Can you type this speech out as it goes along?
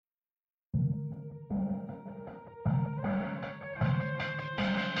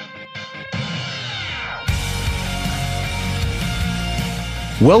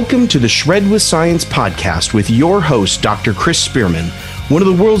Welcome to the Shred with Science podcast with your host, Dr. Chris Spearman, one of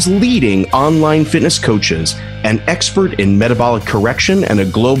the world's leading online fitness coaches, an expert in metabolic correction, and a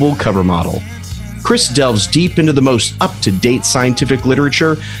global cover model. Chris delves deep into the most up-to-date scientific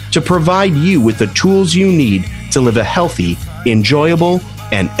literature to provide you with the tools you need to live a healthy, enjoyable,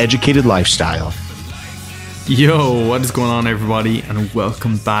 and educated lifestyle. Yo, what is going on, everybody, and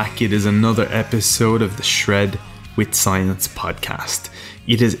welcome back. It is another episode of the Shred with Science podcast.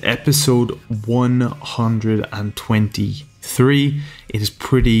 It is episode 123. It is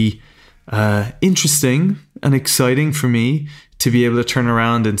pretty interesting and exciting for me to be able to turn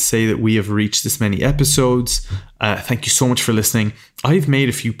around and say that we have reached this many episodes. Thank you so much for listening. I've made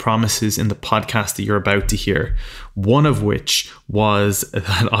a few promises in the podcast that you're about to hear, one of which was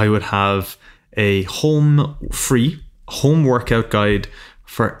that I would have a free home workout guide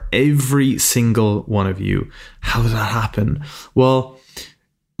for every single one of you. How did that happen? Well,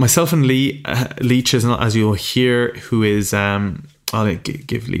 myself and Lee Chisnell, as you'll hear, who is, I'll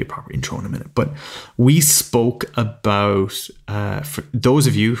give Lee a proper intro in a minute, but we spoke about, for those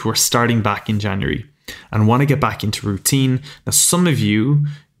of you who are starting back in January and want to get back into routine. Now, some of you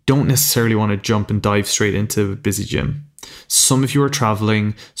don't necessarily want to jump and dive straight into a busy gym. Some of you are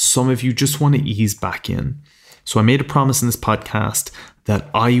traveling. Some of you just want to ease back in. So I made a promise in this podcast that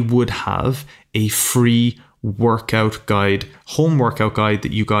I would have a free workout guide, home workout guide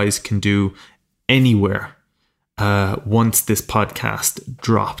that you guys can do anywhere once this podcast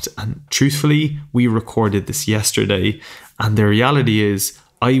dropped. And truthfully, we recorded this yesterday. And the reality is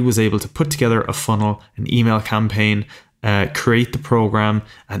I was able to put together a funnel, an email campaign, create the program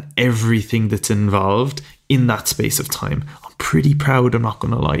and everything that's involved in that space of time. I'm pretty proud, I'm not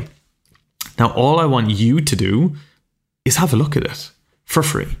going to lie. Now, all I want you to do is have a look at it for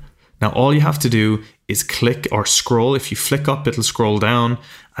free. Now, all you have to do is click or scroll. If you flick up, it'll scroll down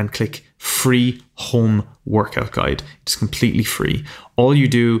and click free home workout guide. It's completely free. All you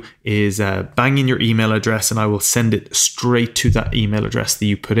do is bang in your email address and I will send it straight to that email address that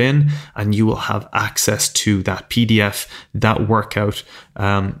you put in, and you will have access to that PDF, that workout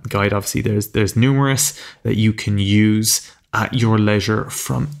guide. Obviously, there's numerous that you can use at your leisure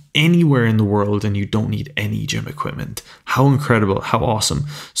from anywhere in the world, and you don't need any gym equipment. How incredible, how awesome.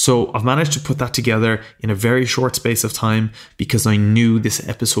 So I've managed to put that together in a very short space of time because I knew this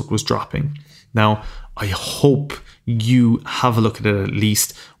episode was dropping. Now, I hope you have a look at it at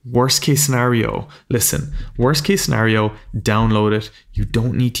least. Worst case scenario, listen, worst case scenario, download it. You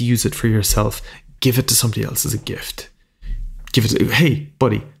don't need to use it for yourself. Give it to somebody else as a gift. Hey,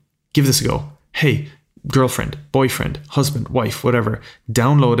 buddy, give this a go. Hey, girlfriend, boyfriend, husband, wife, whatever,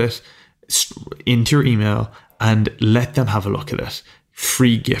 download it into your email and let them have a look at it.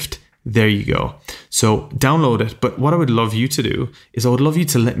 Free gift. There you go. So download it. But what I would love you to do is I would love you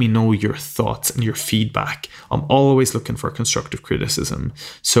to let me know your thoughts and your feedback. I'm always looking for constructive criticism.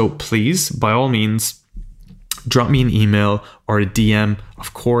 So please, by all means, drop me an email or a DM.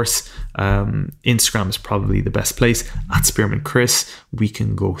 Of course, Instagram is probably the best place, at Spearman Chris. We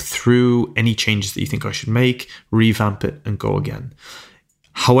can go through any changes that you think I should make, revamp it, and go again.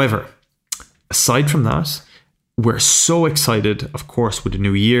 However, aside from that, we're so excited, of course, with the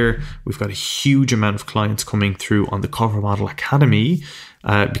new year. We've got a huge amount of clients coming through on the Cover Model Academy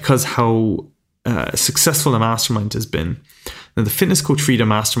because how successful the mastermind has been. Now, the Fitness Coach Freedom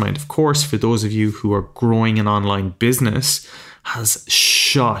Mastermind, of course, for those of you who are growing an online business, has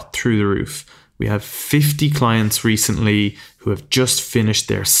shot through the roof. We have 50 clients recently who have just finished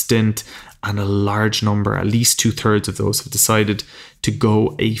their stint, and a large number, at least 2/3 of those, have decided to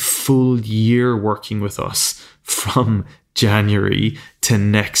go a full year working with us from January to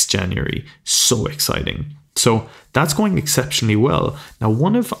next January. So exciting. So that's going exceptionally well. Now,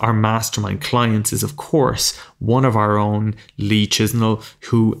 one of our mastermind clients is, of course, one of our own, Lee Chisnell,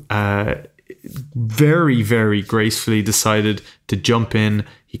 who very, very gracefully decided to jump in.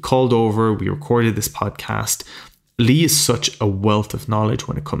 He called over. We recorded this podcast. Lee is such a wealth of knowledge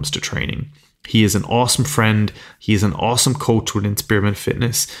when it comes to training. He is an awesome friend. He is an awesome coach within Spearman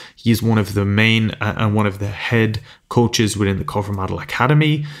Fitness. He is one of the main and one of the head coaches within the Cover Model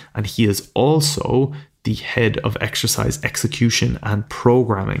Academy. And he is also the head of exercise execution and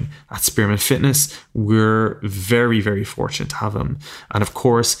programming at Spearman Fitness. We're very, very fortunate to have him. And of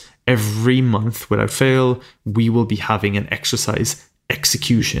course, every month without fail, we will be having an exercise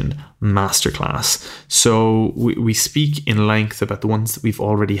execution masterclass. So we speak in length about the ones that we've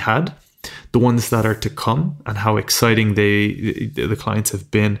already had, the ones that are to come, and how exciting the clients have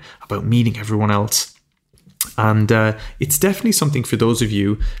been about meeting everyone else. And it's definitely something for those of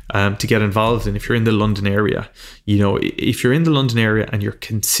you to get involved in if you're in the London area. You know, if you're in the London area and you're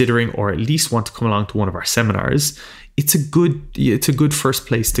considering or at least want to come along to one of our seminars, it's a good first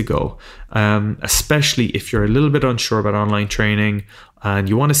place to go, especially if you're a little bit unsure about online training and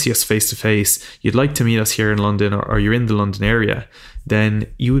you want to see us face to face, you'd like to meet us here in London, or you're in the London area, then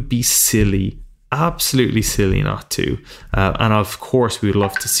you would be silly, absolutely silly not to. And of course, we would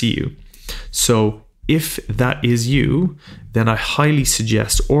love to see you. So if that is you, then I highly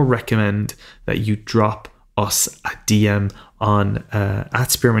suggest or recommend that you drop us a DM on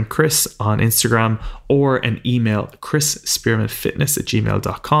at Spearman Chris on Instagram, or an email,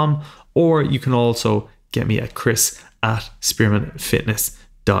 chrisspearmanfitness@gmail.com, or you can also get me at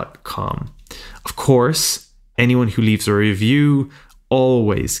chris@spearmanfitness.com. Of course, anyone who leaves a review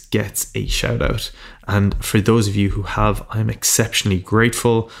always gets a shout out. And for those of you who have, I'm exceptionally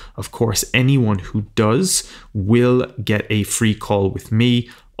grateful. Of course, anyone who does will get a free call with me.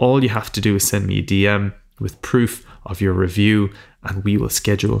 All you have to do is send me a DM with proof of your review, and we will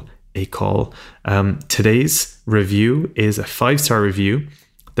schedule a call. Today's review is a 5-star review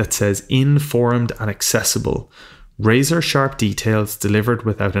that says, informed and accessible, razor sharp details delivered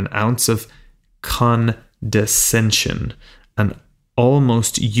without an ounce of condescension, an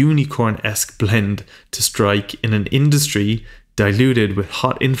almost unicorn-esque blend to strike in an industry diluted with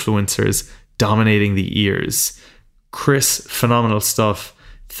hot influencers dominating the ears. Chris, phenomenal stuff.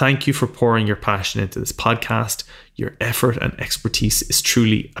 Thank you for pouring your passion into this podcast. Your effort and expertise is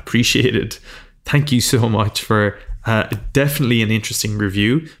truly appreciated. Thank you so much for definitely an interesting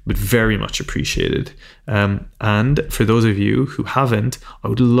review, but very much appreciated. And for those of you who haven't, I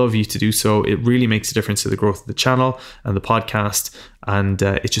would love you to do so. It really makes a difference to the growth of the channel and the podcast, and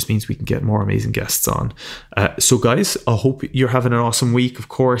it just means we can get more amazing guests on. So guys, I hope you're having an awesome week. Of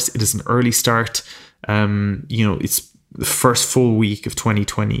course, it is an early start. It's the first full week of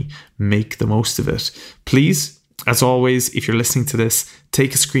 2020. Make the most of it. Please, as always, if you're listening to this,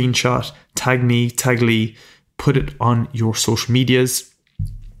 take a screenshot, tag me, tag Lee, put it on your social medias,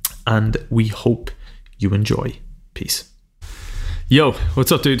 and we hope you enjoy. Peace. Yo,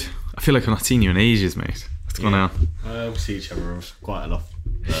 what's up, dude? I feel like I've not seen you in ages, mate. What's going on? We see each other quite a lot.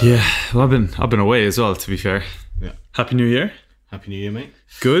 Yeah, well, I've been away as well, to be fair. Yeah. Happy New Year. Happy New Year, mate.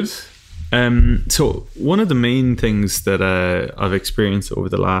 Good. So one of the main things that I've experienced over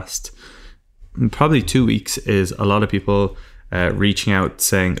the last probably 2 weeks is a lot of people reaching out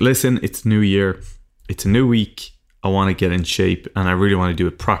saying, listen, it's New Year, it's a new week, I want to get in shape and I really want to do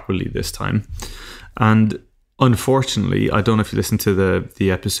it properly this time. And unfortunately, I don't know if you listened to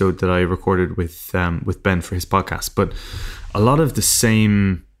the episode that I recorded with Ben for his podcast, but a lot of the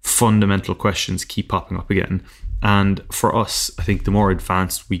same fundamental questions keep popping up again. And for us, I think the more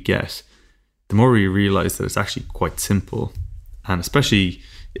advanced we get, the more we realize that it's actually quite simple. And especially,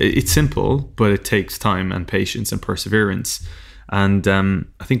 it's simple, but it takes time and patience and perseverance. And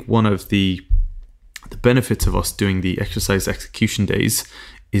I think one of the benefits of us doing the exercise execution days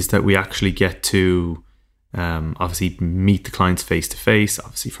is that we actually get to obviously meet the clients face to face.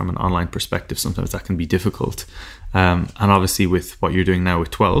 Obviously, from an online perspective, sometimes that can be difficult. And obviously, with what you're doing now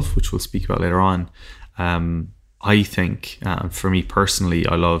with 12, which we'll speak about later on, I think, for me personally,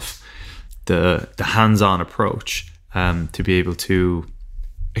 I love the hands-on approach to be able to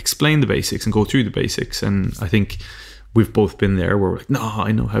explain the basics and go through the basics. And I think we've both been there where we're like, no,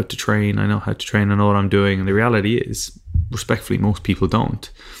 I know how to train, I know what I'm doing. And the reality is, respectfully, most people don't.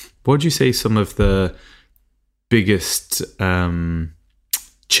 What would you say some of the biggest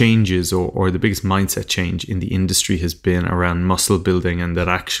changes or the biggest mindset change in the industry has been around muscle building, and that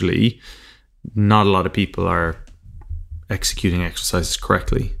actually not a lot of people are executing exercises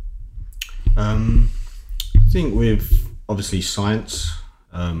correctly? I think with obviously science,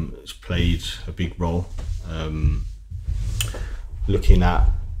 it's played a big role. Looking at,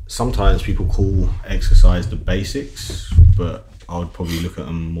 sometimes people call exercise the basics, but I would probably look at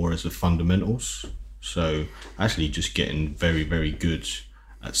them more as the fundamentals. So actually just getting very, very good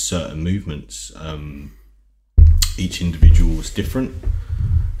at certain movements. Each individual is different,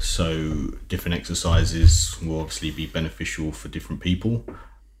 so different exercises will obviously be beneficial for different people,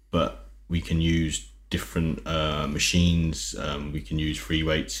 but we can use different machines, we can use free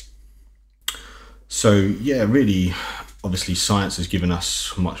weights. So yeah, really, obviously science has given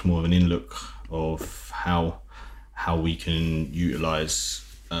us much more of an in-look of how we can utilize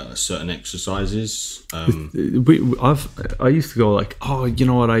certain exercises. I used to go like, oh, you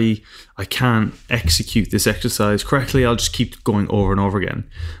know what, I can't execute this exercise correctly, I'll just keep going over and over again.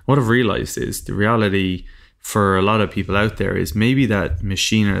 What I've realized is the reality for a lot of people out there is maybe that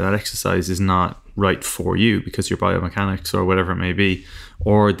machine or that exercise is not right for you because your biomechanics or whatever it may be,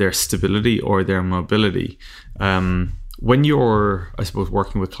 or their stability or their mobility. When you're, I suppose,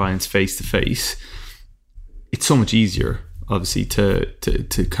 working with clients face to face, it's so much easier, obviously,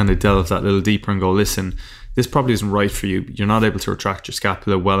 to kind of delve that little deeper and go, listen, this probably isn't right for you. You're not able to retract your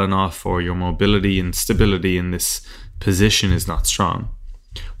scapula well enough, or your mobility and stability in this position is not strong.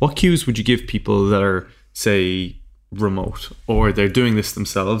 What cues would you give people that are, say, remote, or they're doing this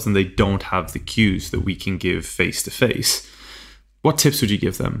themselves and they don't have the cues that we can give face to face? What tips would you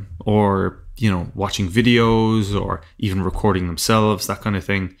give them? Or, watching videos, or even recording themselves, that kind of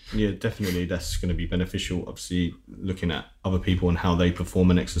thing? Yeah, definitely. That's going to be beneficial. Obviously, looking at other people and how they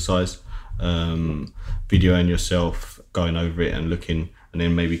perform an exercise, videoing yourself, going over it and looking, and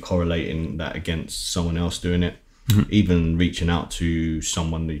then maybe correlating that against someone else doing it. Mm-hmm. Even reaching out to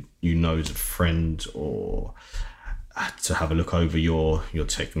someone that you know is a friend, or to have a look over your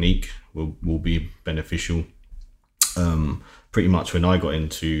technique will be beneficial. Pretty much when I got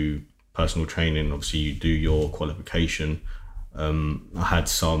into personal training, obviously you do your qualification. I had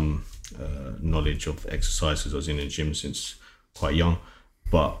some knowledge of exercises. I was in a gym since quite young,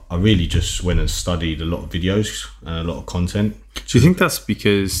 but I really just went and studied a lot of videos and a lot of content. Do you think that's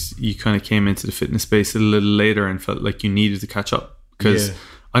because you kind of came into the fitness space a little later and felt like you needed to catch up? Because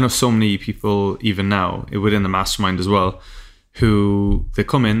I know so many people, even now, within the mastermind as well, who they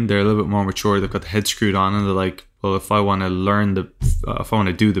come in, they're a little bit more mature, they've got the head screwed on, and they're like, well, if I want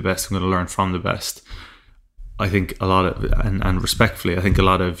to do the best, I'm going to learn from the best. I think a lot of, and respectfully, I think a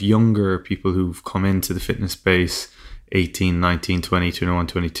lot of younger people who've come into the fitness space, 18, 19, 20, 21,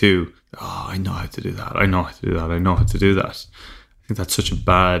 22, I know how to do that. I know how to do that. I know how to do that. I think that's such a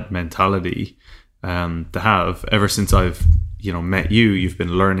bad mentality to have. Ever since I've, met you, you've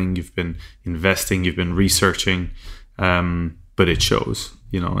been learning, you've been investing, you've been researching, but it shows,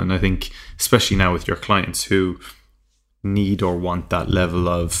 and I think especially now with your clients who need or want that level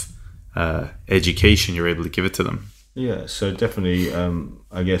of education, you're able to give it to them. Yeah, so definitely,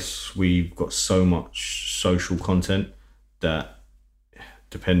 I guess we've got so much social content that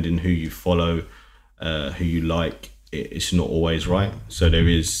depending who you follow, who you like, it's not always right. So there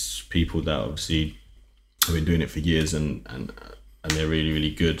is people that obviously have been doing it for years and they're really,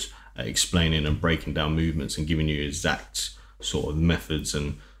 really good at explaining and breaking down movements and giving you exact sort of methods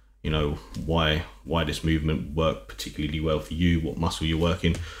and, why this movement worked particularly well for you, what muscle you're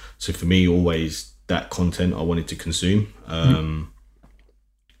working. So for me, always that content I wanted to consume. And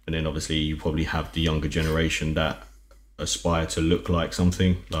then obviously you probably have the younger generation that aspire to look like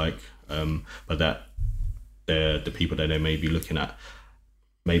something like, but that the people that they may be looking at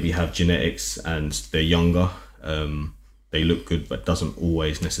maybe have genetics and they're younger. They look good, but doesn't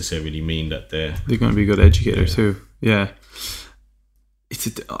always necessarily mean that they're going to be a good educator too. Yeah.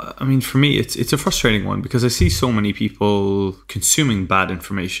 For me, it's a frustrating one because I see so many people consuming bad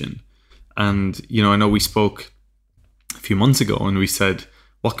information. And, I know we spoke a few months ago and we said,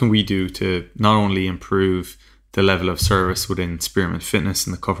 what can we do to not only improve the level of service within Spearmint Fitness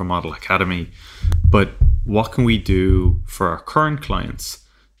and the Cover Model Academy, but what can we do for our current clients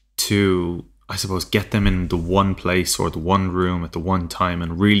to, I suppose, get them in the one place or the one room at the one time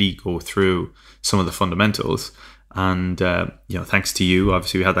and really go through some of the fundamentals. And, thanks to you,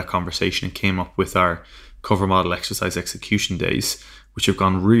 obviously we had that conversation and came up with our Cover Model Exercise Execution Days, which have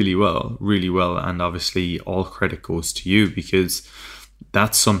gone really well. And obviously all credit goes to you because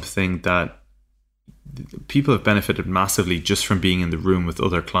that's something that people have benefited massively just from being in the room with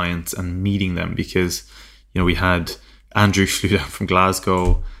other clients and meeting them because, we had Andrew flew down from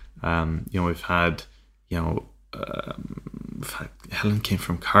Glasgow. We've had Helen came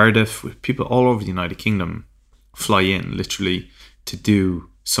from Cardiff, with people all over the United Kingdom fly in literally to do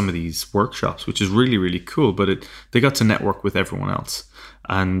some of these workshops, which is really, really cool. But they got to network with everyone else.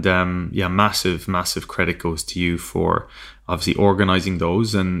 And massive credit goes to you for obviously organizing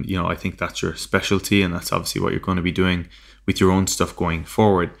those. And, I think that's your specialty and that's obviously what you're going to be doing with your own stuff going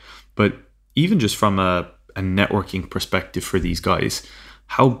forward. But even just from a networking perspective for these guys,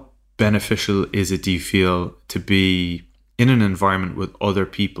 how beneficial is it, do you feel, to be in an environment with other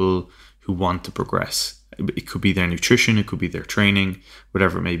people who want to progress? It could be their nutrition, it could be their training,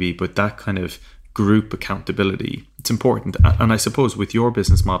 whatever it may be, but that kind of group accountability, it's important. And I suppose with your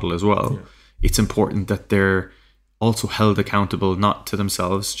business model as well, it's important that they're also held accountable, not to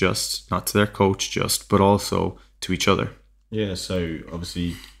themselves just, not to their coach just, but also to each other. Yeah, so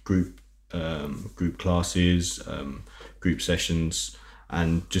obviously group classes, group sessions,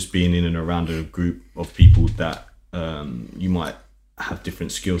 and just being in and around a group of people that you might have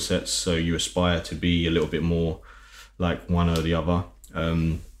different skill sets, so you aspire to be a little bit more like one or the other.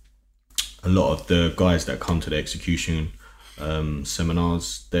 a lot of the guys that come to the execution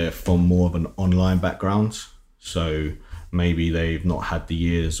seminars, they're from more of an online background. So maybe they've not had the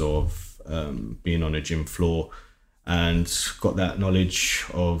years of being on a gym floor and got that knowledge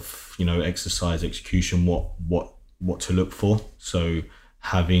of, exercise execution, what to look for. So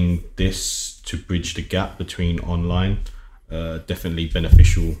having this to bridge the gap between online, definitely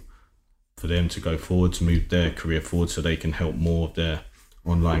beneficial for them to go forward, to move their career forward so they can help more of their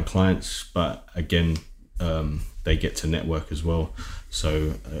online clients. But again, they get to network as well.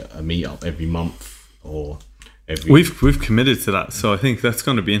 So a meetup every month or every... We've committed to that. So I think that's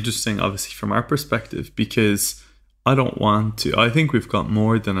going to be interesting, obviously, from our perspective, because I think we've got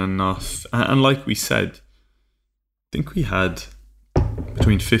more than enough. And like we said, I think we had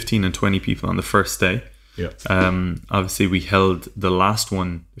between 15 and 20 people on the first day. Yeah. Obviously, we held the last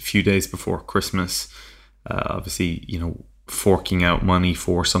one a few days before Christmas. Obviously, forking out money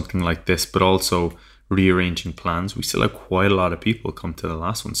for something like this, but also rearranging plans. We still have quite a lot of people come to the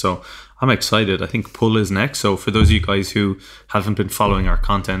last one. So I'm excited. I think Pull is next. So for those of you guys who haven't been following our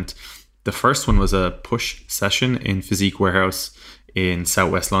content, the first one was a push session in Physique Warehouse in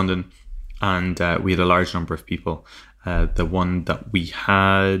Southwest London. And we had a large number of people. The one that we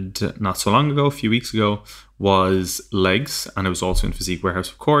had not so long ago, a few weeks ago, was legs. And it was also in Physique Warehouse,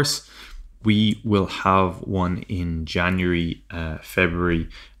 of course. We will have one in January, February.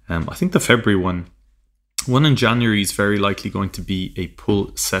 I think the February one in January is very likely going to be a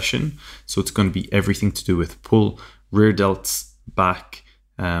pull session. So it's going to be everything to do with pull, rear delts, back,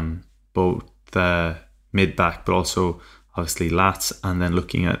 both mid back, but also obviously lats, and then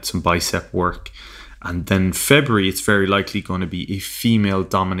looking at some bicep work. And then February, it's very likely going to be a female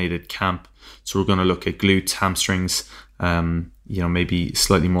dominated camp. So we're going to look at glutes, hamstrings, maybe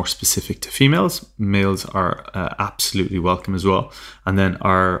slightly more specific to females. Males are absolutely welcome as well. And then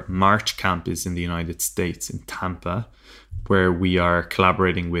our March camp is in the United States, in Tampa, where we are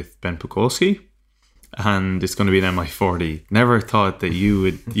collaborating with Ben Pukolski. And it's going to be an MI40. Never thought that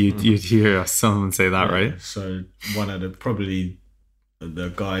you'd hear someone say that, right? So one of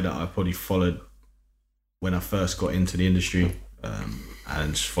the guy that I probably followed when I first got into the industry,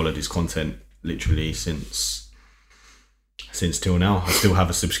 and followed his content literally since till now. I still have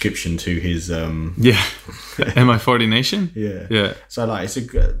a subscription to his MI40 Nation. Yeah. So it's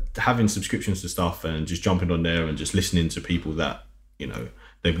having subscriptions to stuff and just jumping on there and just listening to people that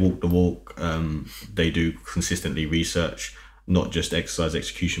they've walked the walk. They do consistently research, not just exercise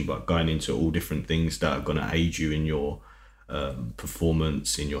execution, but going into all different things that are going to aid you in your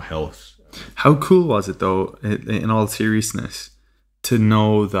performance, in your health. How cool was it, though, in all seriousness, to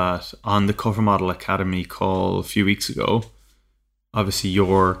know that on the Cover Model Academy call a few weeks ago, obviously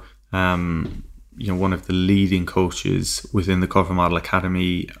you're one of the leading coaches within the Cover Model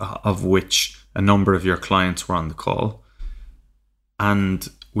Academy, of which a number of your clients were on the call. And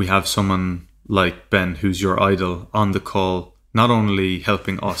we have someone like Ben, who's your idol, on the call, not only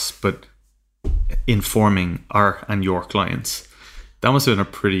helping us, but informing our and your clients. That must have been a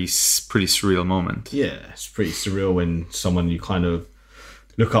pretty surreal moment. Yeah, it's pretty surreal when someone you kind of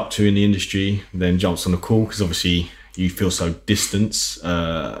look up to in the industry then jumps on a call, because obviously you feel so distant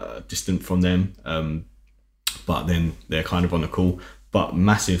from them, but then they're kind of on a call. But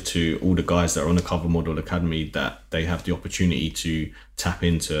massive to all the guys that are on the Cover Model Academy, that they have the opportunity to tap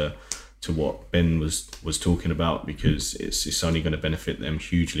into what Ben was talking about, because it's only going to benefit them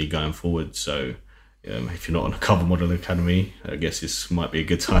hugely going forward. So if you're not on the Cover Model Academy, I guess this might be a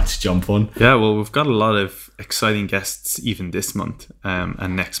good time to jump on. Yeah, well, we've got a lot of exciting guests even this month,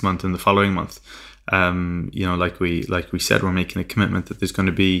 and next month and the following month. Like we said, we're making a commitment that there's going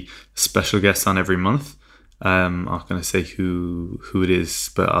to be special guests on every month. I'm not going to say who it is,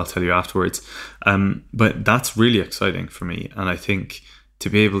 but I'll tell you afterwards. But that's really exciting for me, and I think to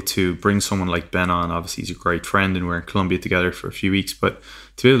be able to bring someone like Ben on, obviously he's a great friend and we're in Colombia together for a few weeks, but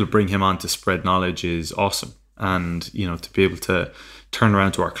to be able to bring him on to spread knowledge is awesome. And, to be able to turn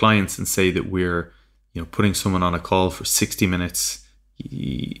around to our clients and say that we're, putting someone on a call for 60 minutes,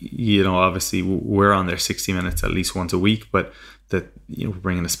 obviously we're on there 60 minutes at least once a week, but that, we're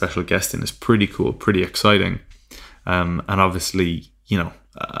bringing a special guest in is pretty cool, pretty exciting. And obviously,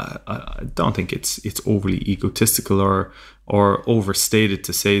 I don't think it's overly egotistical or overstated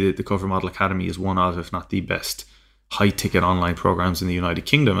to say that the Cover Model Academy is one of, if not the best, high-ticket online programs in the United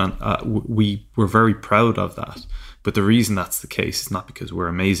Kingdom, and we're very proud of that. But the reason that's the case is not because we're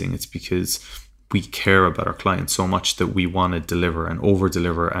amazing; it's because we care about our clients so much that we want to deliver and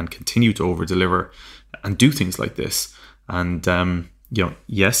over-deliver and continue to over-deliver and do things like this. And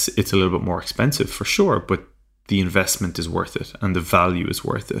yes, it's a little bit more expensive for sure, but the investment is worth it and the value is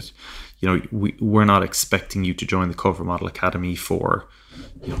worth it. We're not expecting you to join the Cover Model Academy for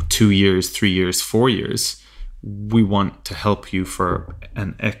 2 years, 3 years, 4 years. We want to help you for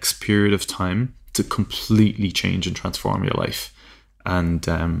an X period of time to completely change and transform your life. And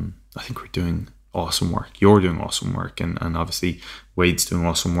I think we're doing awesome work. You're doing awesome work, and obviously Wade's doing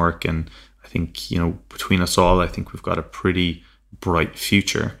awesome work. And I think, between us all, I think we've got a pretty bright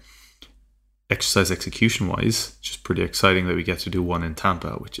future. Exercise execution wise, just pretty exciting that we get to do one in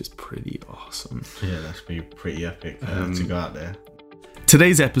Tampa, which is pretty awesome. Yeah, that's pretty epic to go out there.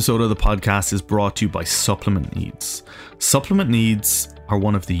 Today's episode of the podcast is brought to you by Supplement Needs. Supplement Needs are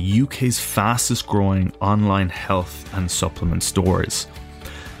one of the UK's fastest growing online health and supplement stores.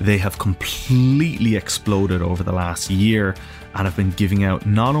 They have completely exploded over the last year and have been giving out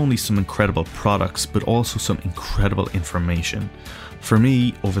not only some incredible products, but also some incredible information. For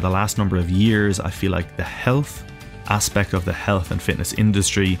me, over the last number of years, I feel like the health aspect of the health and fitness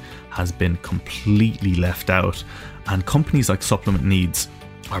industry has been completely left out, and companies like Supplement Needs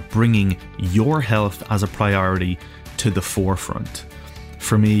are bringing your health as a priority to the forefront.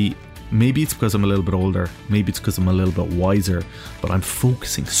 For me, maybe it's because I'm a little bit older, maybe it's because I'm a little bit wiser, but I'm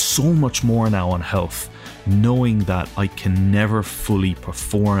focusing so much more now on health, knowing that I can never fully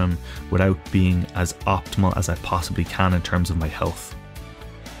perform without being as optimal as I possibly can in terms of my health.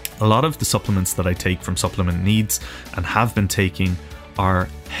 A lot of the supplements that I take from Supplement Needs and have been taking are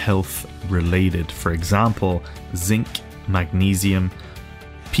health related. For example, zinc, magnesium,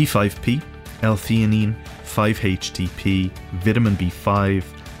 P5P, L-theanine, 5-HTP, vitamin B5,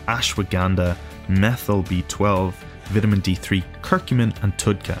 ashwagandha, methyl B12, vitamin D3, curcumin and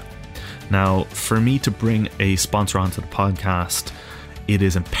TUDCA. Now, for me to bring a sponsor onto the podcast, it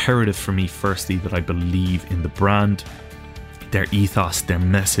is imperative for me, firstly, that I believe in the brand, their ethos, their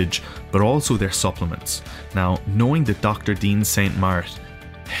message, but also their supplements. Now, knowing that Dr. Dean St. Mart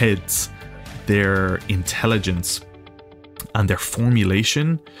heads their intelligence and their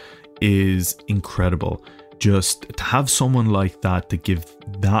formulation is incredible. Just to have someone like that to give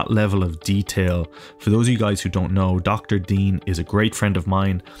that level of detail. For those of you guys who don't know, Dr. Dean is a great friend of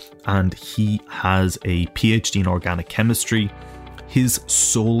mine, and he has a PhD in organic chemistry. His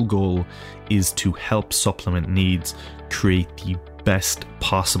sole goal is to help Supplement Needs create the best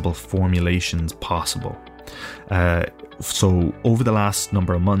possible formulations possible. So over the last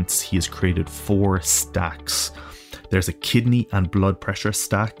number of months, he has created 4 stacks. There's a kidney and blood pressure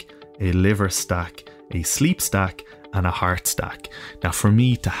stack, a liver stack, a sleep stack, and a heart stack. Now, for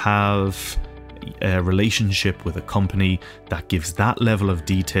me to have a relationship with a company that gives that level of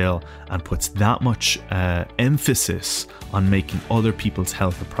detail and puts that much emphasis on making other people's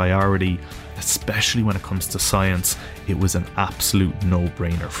health a priority, especially when it comes to science, it was an absolute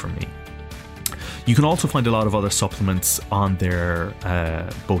no-brainer for me. You can also find a lot of other supplements on their,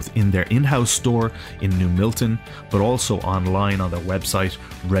 both in their in-house store in New Milton, but also online on their website,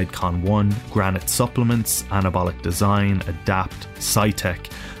 Redcon1, Granite Supplements, Anabolic Design, Adapt, Cytec,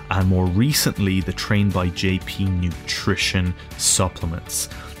 and more recently, the Trained by JP Nutrition supplements.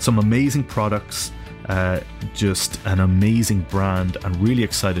 Some amazing products, just an amazing brand, and really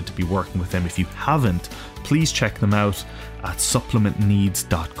excited to be working with them. If you haven't, please check them out at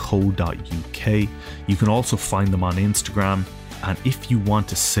supplementneeds.co.uk. You can also find them on Instagram, and if you want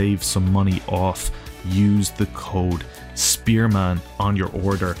to save some money off, use the code Spearman on your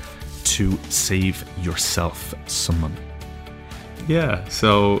order to save yourself some money. Yeah,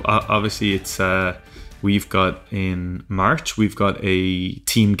 so obviously it's we've got in March, we've got a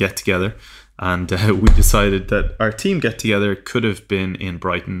team get together, and we decided that our team get together could have been in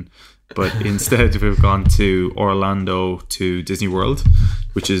Brighton, but instead we've gone to Orlando to Disney World,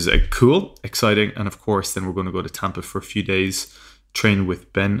 which is cool, exciting, and of course then we're going to go to Tampa for a few days, train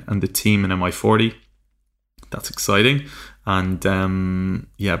with Ben and the team in MI40. That's exciting. And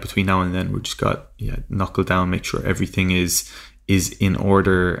between now and then we just got knuckle down, make sure everything is in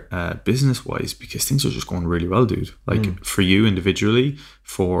order business wise, because things are just going really well, dude. Like for you individually,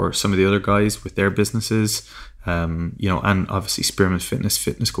 for some of the other guys with their businesses, and obviously Spearman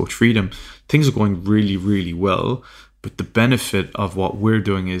Fitness Coach Freedom, things are going really, really well. But the benefit of what we're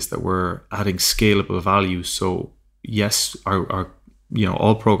doing is that we're adding scalable value. So yes, our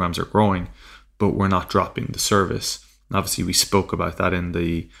all programs are growing, but we're not dropping the service. And obviously we spoke about that in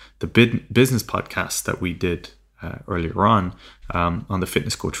the business podcast that we did earlier on the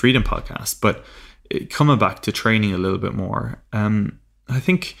Fitness Coach Freedom podcast. But coming back to training a little bit more, I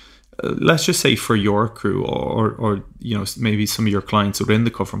think let's just say for your crew or maybe some of your clients within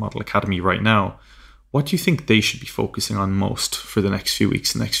the Cover Model Academy right now, what do you think they should be focusing on most for the next few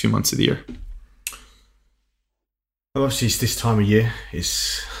weeks, the next few months of the year? Obviously, it's this time of year.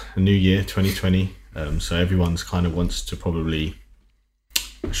 It's a new year, 2020. So everyone's kind of wants to probably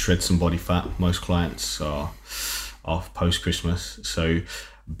shred some body fat. Most clients are post Christmas. So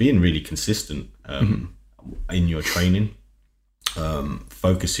being really consistent in your training,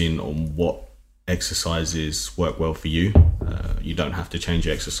 focusing on what exercises work well for you. You don't have to change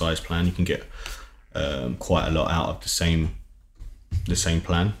your exercise plan. You can get quite a lot out of the same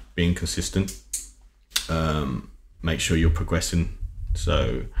plan. Being consistent. Make sure you're progressing.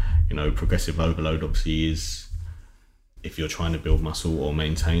 So, progressive overload obviously is, if you're trying to build muscle or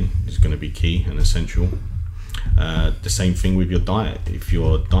maintain, is going to be key and essential. The same thing with your diet. If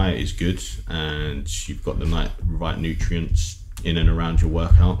your diet is good and you've got the right nutrients in and around your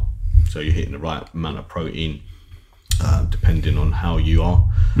workout, so you're hitting the right amount of protein, depending on how you are,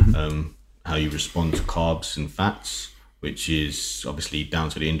 how you respond to carbs and fats, which is obviously down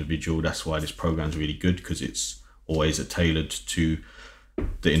to the individual. That's why this program is really good, because it's always tailored to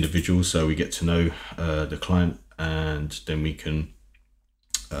the individual, so we get to know the client, and then we can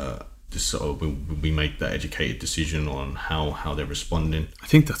we make that educated decision on how they're responding. I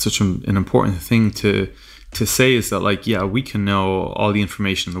think that's such an important thing to say, is that we can know all the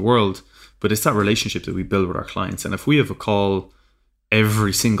information in the world, but it's that relationship that we build with our clients. And if we have a call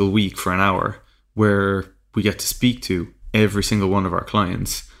every single week for an hour where we get to speak to every single one of our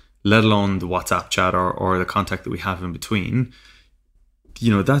clients, let alone the WhatsApp chat or the contact that we have in between,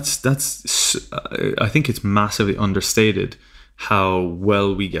 that's I think it's massively understated how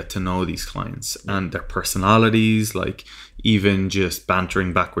well we get to know these clients and their personalities, even just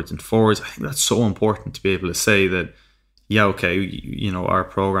bantering backwards and forwards. I think that's so important to be able to say that, our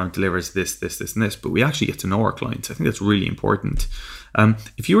program delivers this, and this, but we actually get to know our clients. I think that's really important.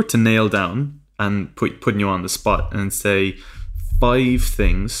 If you were to nail down and putting you on the spot and say 5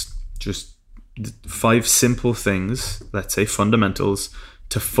 things, just 5 simple things, let's say fundamentals,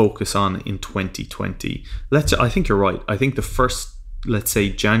 to focus on in 2020. I think you're right. I think the first, let's say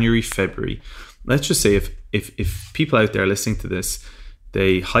January, February, let's just say if people out there listening to this,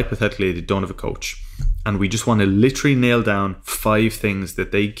 they don't have a coach, and we just want to literally nail down 5 things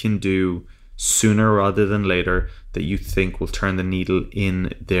that they can do sooner rather than later that you think will turn the needle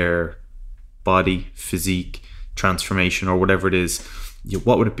in their body, physique, transformation, or whatever it is.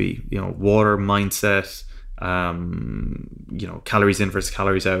 What would it be? Water, mindset, calories in versus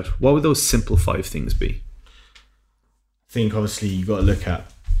calories out. What would those simple 5 things be? I think obviously you've got to look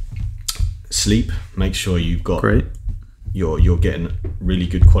at sleep. Make sure you've got great. You're getting really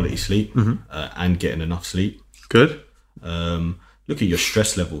good quality sleep, and getting enough sleep. Good. Look at your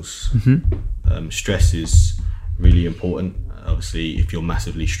stress levels. Stress is really important. Obviously, if you're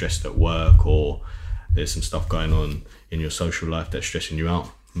massively stressed at work, or there's some stuff going on in your social life that's stressing you out,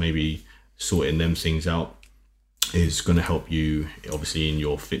 maybe sorting them things out is going to help you, obviously, in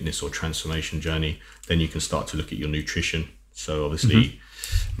your fitness or transformation journey. Then you can start to look at your nutrition. So obviously,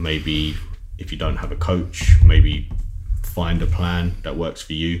 maybe if you don't have a coach, maybe find a plan that works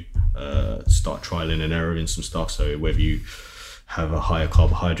for you. Start trialing and erroring some stuff. So whether you have a higher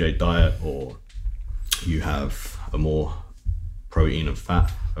carbohydrate diet or you have a more protein and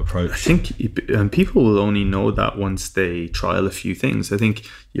fat approach. I think people will only know that once they trial a few things. I think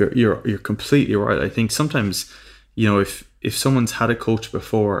you're completely right. I think sometimes, if someone's had a coach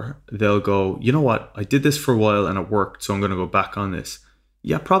before, they'll go, you know what, I did this for a while and it worked, so I'm going to go back on this.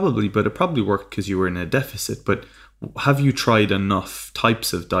 Yeah, probably, but it probably worked because you were in a deficit. But have you tried enough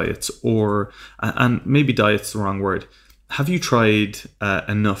types of diets, and maybe diet's the wrong word. Have you tried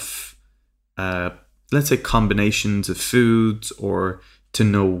enough, let's say, combinations of foods, or to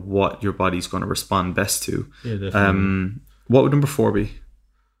know what your body's going to respond best to? Yeah, definitely. What would number 4 be?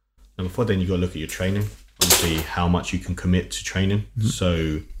 Number 4, then you got to look at your training. Obviously, how much you can commit to training.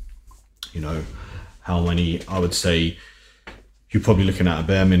 So, how many, I would say, you're probably looking at a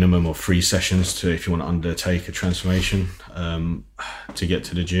bare minimum of 3 sessions if you want to undertake a transformation, to get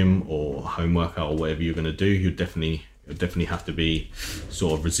to the gym or home workout or whatever you're going to do. You definitely have to be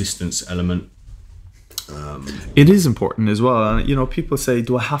sort of resistance element. It is important as well. People say,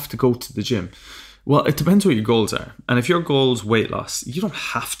 do I have to go to the gym? Well, it depends what your goals are. And if your goal is weight loss, you don't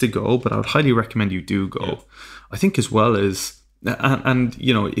have to go, but I would highly recommend you do go. Yeah. I think as well as, and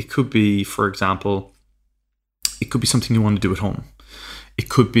it could be, for example, it could be something you want to do at home. It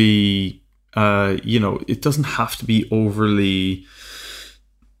could be, it doesn't have to be overly.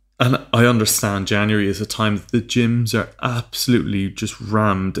 And I understand January is a time that the gyms are absolutely just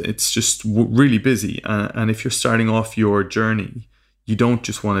rammed. It's just really busy. And if you're starting off your journey, you don't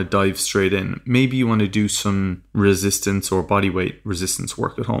just want to dive straight in. Maybe you want to do some resistance or body weight resistance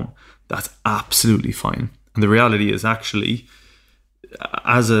work at home. That's absolutely fine. And the reality is actually,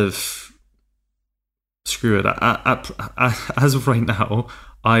 as of right now,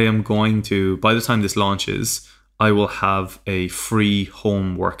 I am going to, by the time this launches, I will have a free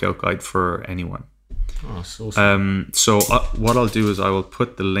home workout guide for anyone. Oh, that's awesome. So what I'll do is I will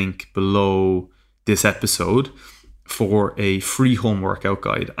put the link below this episode for a free home workout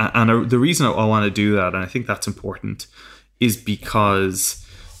guide. And the reason I want to do that, and I think that's important, is because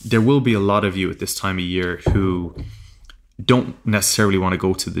there will be a lot of you at this time of year who don't necessarily want to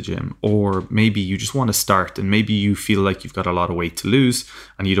go to the gym, or maybe you just want to start, and maybe you feel like you've got a lot of weight to lose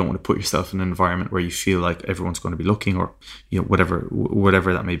and you don't want to put yourself in an environment where you feel like everyone's going to be looking, or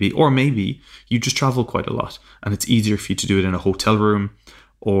whatever that may be. Or maybe you just travel quite a lot and it's easier for you to do it in a hotel room,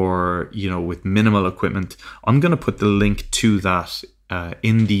 or with minimal equipment. I'm going to put the link to that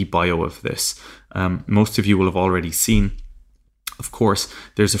in the bio of this. Most of you will have already seen, of course,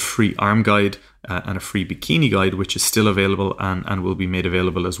 there's a free arm guide and a free bikini guide, which is still available and will be made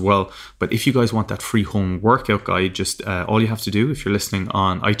available as well. But if you guys want that free home workout guide, just all you have to do, if you're listening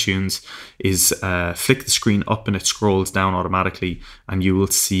on iTunes, is flick the screen up and it scrolls down automatically, and you will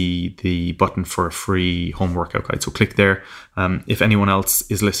see the button for a free home workout guide. So click there. If anyone else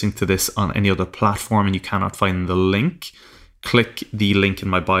is listening to this on any other platform and you cannot find the link, click the link in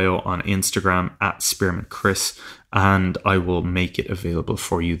my bio on Instagram @SpearmanChris, and I will make it available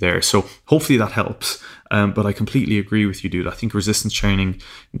for you there. So hopefully that helps. But I completely agree with you, dude. I think resistance training,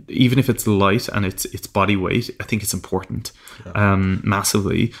 even if it's light and it's body weight, I think it's important,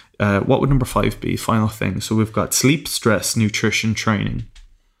 massively. What would number 5 be? Final thing. So we've got sleep, stress, nutrition, training.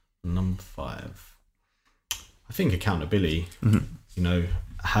 Number 5. I think accountability. Mm-hmm.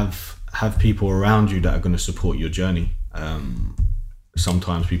 Have people around you that are going to support your journey.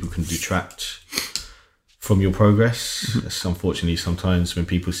 Sometimes people can detract from your progress. Mm-hmm. Unfortunately, sometimes when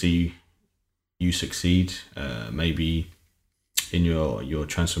people see you succeed, maybe in your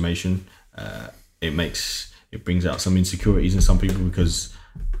transformation, it brings out some insecurities in some people because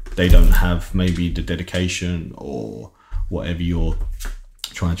they don't have maybe the dedication or whatever you're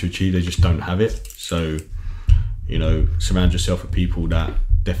trying to achieve. They just don't have it. So, surround yourself with people that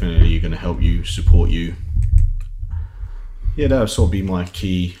definitely are going to help you, support you. Yeah, that would sort of be my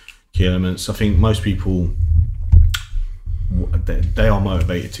key elements. I think most people, they are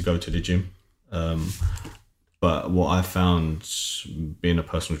motivated to go to the gym. But what I've found being a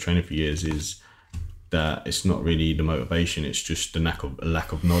personal trainer for years is that it's not really the motivation, it's just the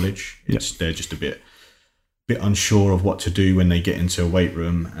lack of knowledge. They're just a bit unsure of what to do when they get into a weight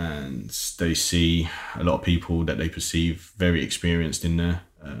room and they see a lot of people that they perceive very experienced in there.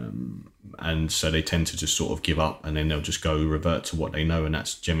 And so they tend to just sort of give up, and then they'll just go revert to what they know, and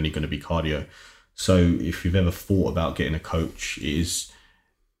that's generally going to be cardio. So if you've ever thought about getting a coach,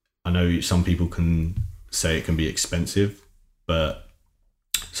 I know some people can say it can be expensive, but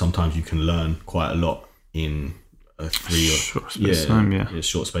sometimes you can learn quite a lot in a short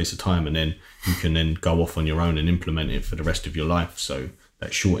space of time, and then you can then go off on your own and implement it for the rest of your life. So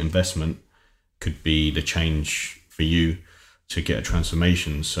that short investment could be the change for you to get a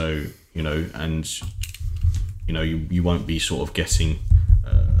transformation. So you won't be sort of getting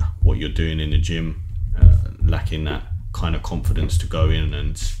what you're doing in the gym, lacking that kind of confidence to go in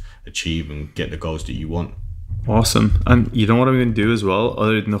and achieve and get the goals that you want. Awesome. And you know what I'm going to do as well,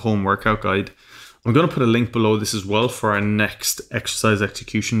 other than the home workout guide? I'm going to put a link below this as well for our next exercise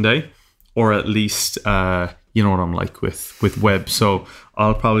execution day, or at least you know what I'm like with web. So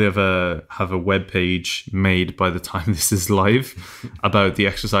I'll probably have a web page made by the time this is live about the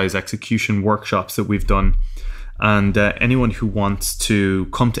exercise execution workshops that we've done. And anyone who wants to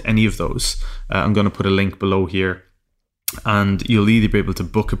come to any of those, I'm going to put a link below here. And you'll either be able to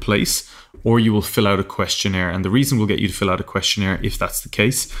book a place or you will fill out a questionnaire. And the reason we'll get you to fill out a questionnaire, if that's the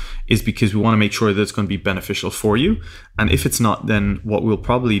case, is because we want to make sure that it's going to be beneficial for you. And if it's not, then what we'll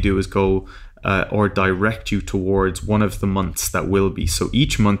probably do is go or direct you towards one of the months that will be. So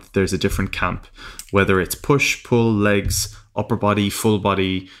each month there's a different camp, whether it's push, pull, legs, upper body, full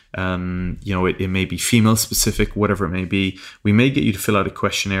body, it may be female specific, whatever it may be. We may get you to fill out a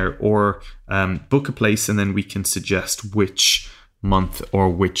questionnaire or book a place, and then we can suggest which month or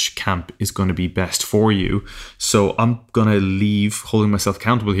which camp is going to be best for you. So I'm going to holding myself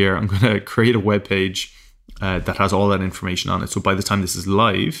accountable here. I'm going to create a web page that has all that information on it. So by the time this is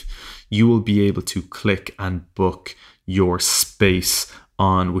live, you will be able to click and book your space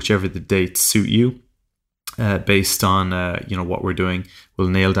on whichever the dates suit you. Based on what we're doing. We'll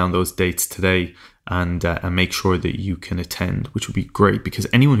nail down those dates today, and make sure that you can attend, which would be great, because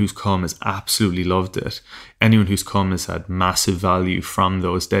anyone who's come has absolutely loved it. Anyone who's come has had massive value from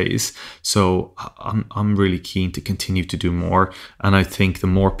those days. So I'm really keen to continue to do more. And I think the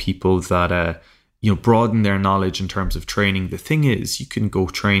more people that broaden their knowledge in terms of training. The thing is, you can go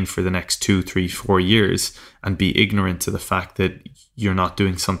train for the next 2, 3, 4 years and be ignorant to the fact that you're not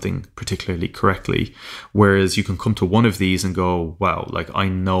doing something particularly correctly. Whereas you can come to one of these and go, wow, like I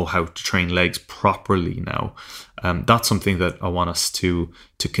know how to train legs properly now. That's something that I want us to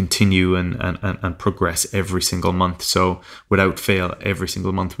continue and progress every single month. So without fail, every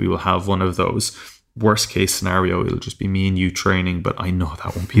single month we will have one of those. Worst case scenario, it'll just be me and you training, but I know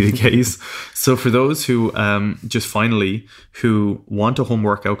that won't be the case. So for those who who want a home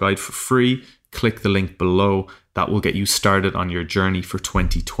workout guide for free, click the link below. That will get you started on your journey for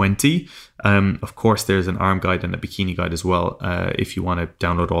 2020. Of course, there's an arm guide and a bikini guide as well. If you want to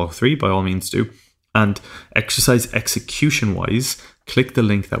download all three, by all means do. And exercise execution wise, click the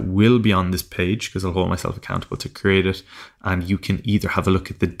link that will be on this page, because I'll hold myself accountable to create it. And you can either have a look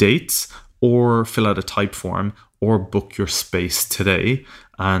at the dates or fill out a type form or book your space today.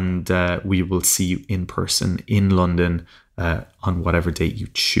 And we will see you in person in London on whatever date you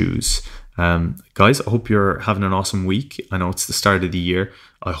choose. Guys, I hope you're having an awesome week. I know it's the start of the year.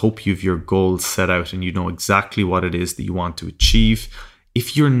 I hope you've your goals set out and you know exactly what it is that you want to achieve.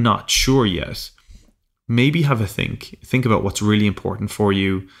 If you're not sure yet, maybe have a think. Think about what's really important for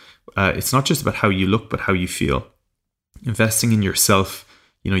you. It's not just about how you look, but how you feel. Investing in yourself.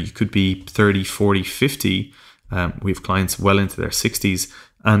 You could be 30, 40, 50. We have clients well into their 60s,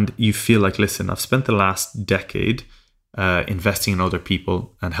 and you feel like, listen, I've spent the last decade investing in other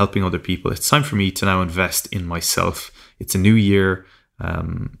people and helping other people. It's time for me to now invest in myself. It's a new year.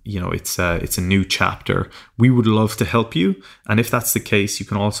 It's a new chapter. We would love to help you. And if that's the case, you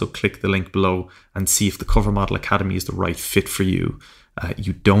can also click the link below and see if the Cover Model Academy is the right fit for you.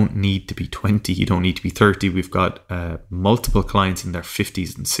 You don't need to be 20. You don't need to be 30. We've got multiple clients in their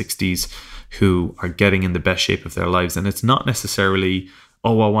 50s and 60s who are getting in the best shape of their lives. And it's not necessarily,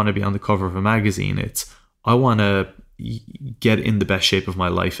 I want to be on the cover of a magazine. It's, I want to get in the best shape of my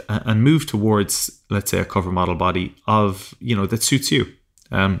life and move towards, let's say, a cover model body of, that suits you.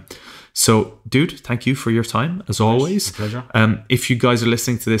 So, dude, thank you for your time, as always. A pleasure. If you guys are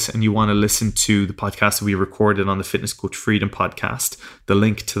listening to this and you want to listen to the podcast that we recorded on the Fitness Coach Freedom podcast, the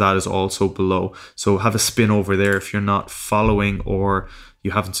link to that is also below. So have a spin over there. If you're not following or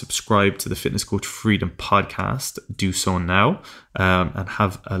you haven't subscribed to the Fitness Coach Freedom podcast, do so now, and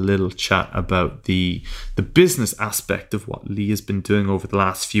have a little chat about the business aspect of what Lee has been doing over the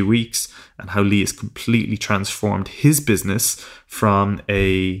last few weeks and how Lee has completely transformed his business from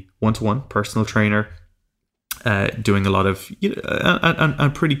a one-to-one personal trainer, doing a lot of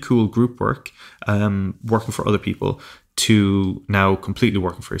and pretty cool group work, working for other people, to now completely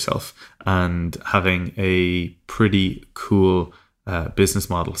working for yourself and having a pretty cool business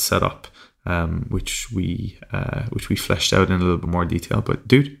model set up, which we fleshed out in a little bit more detail. But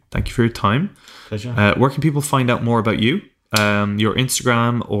dude, thank you for your time. Pleasure. Where can people find out more about you? Your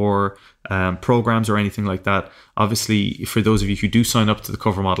Instagram or programs or anything like that? Obviously, for those of you who do sign up to the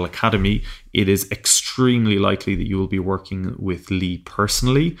Cover Model Academy, it is extremely likely that you will be working with Lee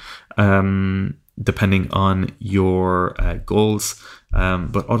personally, depending on your goals.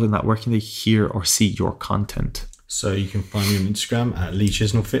 But other than that, where can they hear or see your content? So you can find me on Instagram at Lee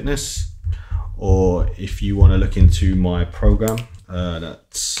Chisnell Fitness, or if you want to look into my program,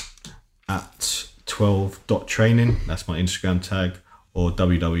 that's at 12.training. That's my Instagram tag, or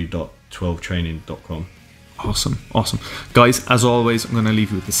www.12training.com. Awesome. Guys, as always, I'm going to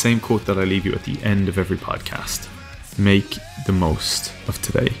leave you with the same quote that I leave you at the end of every podcast. Make the most of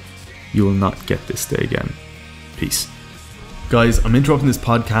today. You will not get this day again. Peace. Guys, I'm interrupting this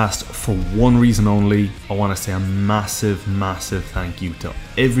podcast for one reason only. I want to say a massive thank you to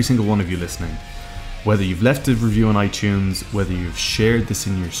every single one of you listening. Whether you've left a review on iTunes, whether you've shared this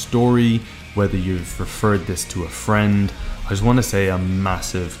in your story, whether you've referred this to a friend, I just want to say a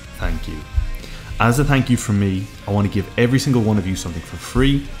massive thank you. As a thank you from me, I want to give every single one of you something for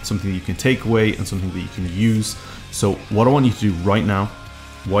free, something that you can take away and something that you can use. So what I want you to do right now,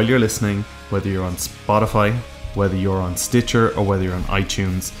 while you're listening, whether you're on Spotify, whether you're on Stitcher, or whether you're on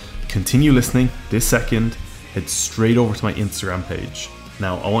iTunes, continue listening this second, head straight over to my Instagram page.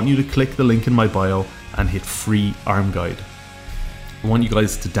 Now, I want you to click the link in my bio and hit free arm guide. I want you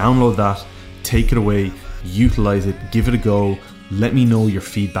guys to download that, take it away, utilize it, give it a go. Let me know your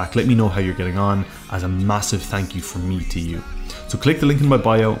feedback. Let me know how you're getting on, as a massive thank you from me to you. So click the link in my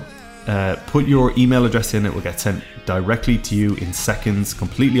bio, Put your email address in. It will get sent directly to you in seconds,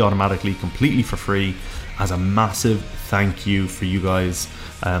 completely automatically, completely for free, as a massive thank you for you guys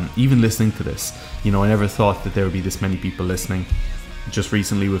even listening to this. You know, I never thought that there would be this many people listening. Just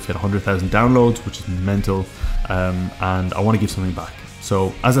recently we've hit 100,000 downloads, which is mental, and I want to give something back.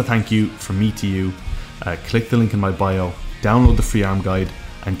 So as a thank you from me to you, click the link in my bio, download the free arm guide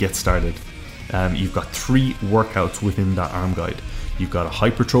and get started. You've got 3 workouts within that arm guide. You've got a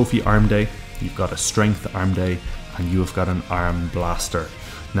hypertrophy arm day, you've got a strength arm day, and you have got an arm blaster.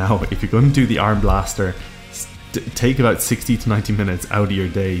 Now, if you're going to do the arm blaster, take about 60 to 90 minutes out of your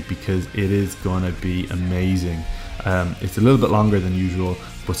day, because it is going to be amazing. It's a little bit longer than usual,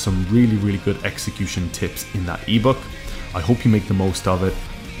 but some really, really good execution tips in that ebook. I hope you make the most of it.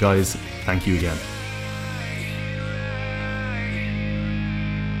 Guys, thank you again.